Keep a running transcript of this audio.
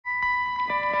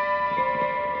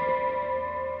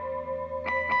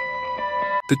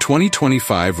The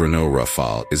 2025 Renault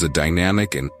Rafale is a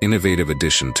dynamic and innovative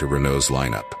addition to Renault's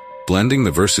lineup, blending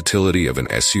the versatility of an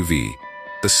SUV,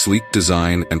 the sleek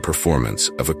design and performance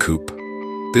of a coupe.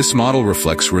 This model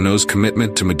reflects Renault's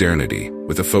commitment to modernity,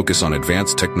 with a focus on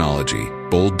advanced technology,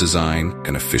 bold design,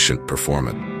 and efficient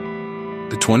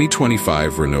performance. The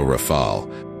 2025 Renault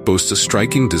Rafale boasts a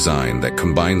striking design that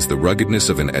combines the ruggedness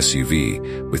of an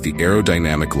SUV with the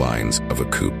aerodynamic lines of a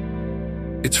coupe.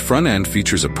 Its front end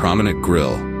features a prominent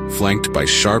grille, flanked by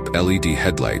sharp LED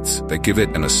headlights that give it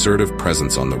an assertive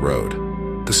presence on the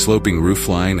road. The sloping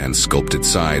roofline and sculpted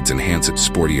sides enhance its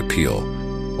sporty appeal,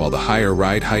 while the higher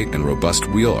ride height and robust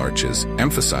wheel arches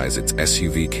emphasize its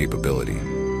SUV capability.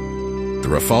 The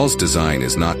Rafale's design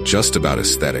is not just about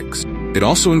aesthetics. It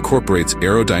also incorporates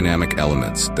aerodynamic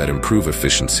elements that improve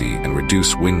efficiency and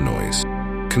reduce wind noise,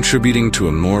 contributing to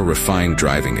a more refined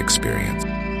driving experience.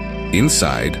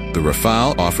 Inside, the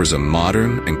Rafale offers a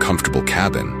modern and comfortable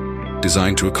cabin,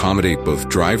 designed to accommodate both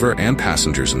driver and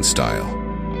passengers in style.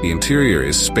 The interior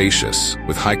is spacious,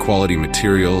 with high-quality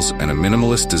materials and a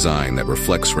minimalist design that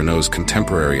reflects Renault's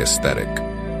contemporary aesthetic.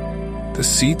 The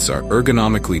seats are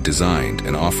ergonomically designed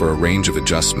and offer a range of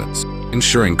adjustments,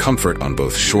 ensuring comfort on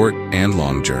both short and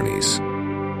long journeys.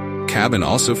 The cabin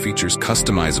also features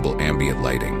customizable ambient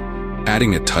lighting,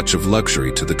 adding a touch of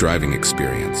luxury to the driving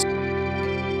experience.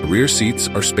 The rear seats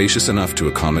are spacious enough to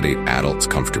accommodate adults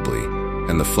comfortably,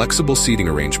 and the flexible seating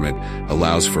arrangement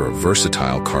allows for a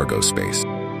versatile cargo space.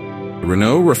 The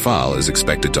Renault Rafale is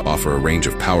expected to offer a range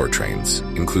of powertrains,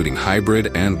 including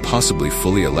hybrid and possibly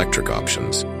fully electric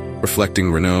options,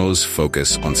 reflecting Renault's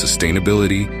focus on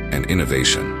sustainability and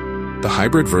innovation. The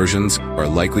hybrid versions are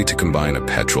likely to combine a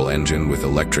petrol engine with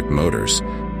electric motors,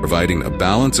 providing a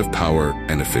balance of power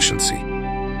and efficiency.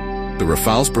 The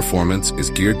Rafale's performance is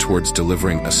geared towards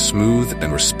delivering a smooth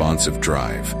and responsive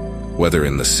drive, whether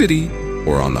in the city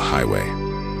or on the highway.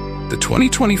 The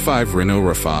 2025 Renault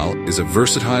Rafale is a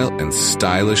versatile and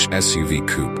stylish SUV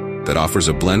coupe that offers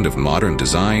a blend of modern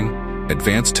design,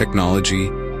 advanced technology,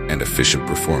 and efficient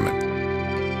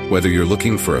performance. Whether you're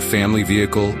looking for a family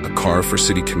vehicle, a car for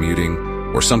city commuting,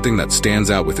 or something that stands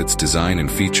out with its design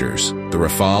and features, the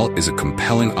Rafale is a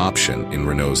compelling option in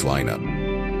Renault's lineup.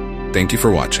 Thank you for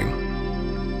watching.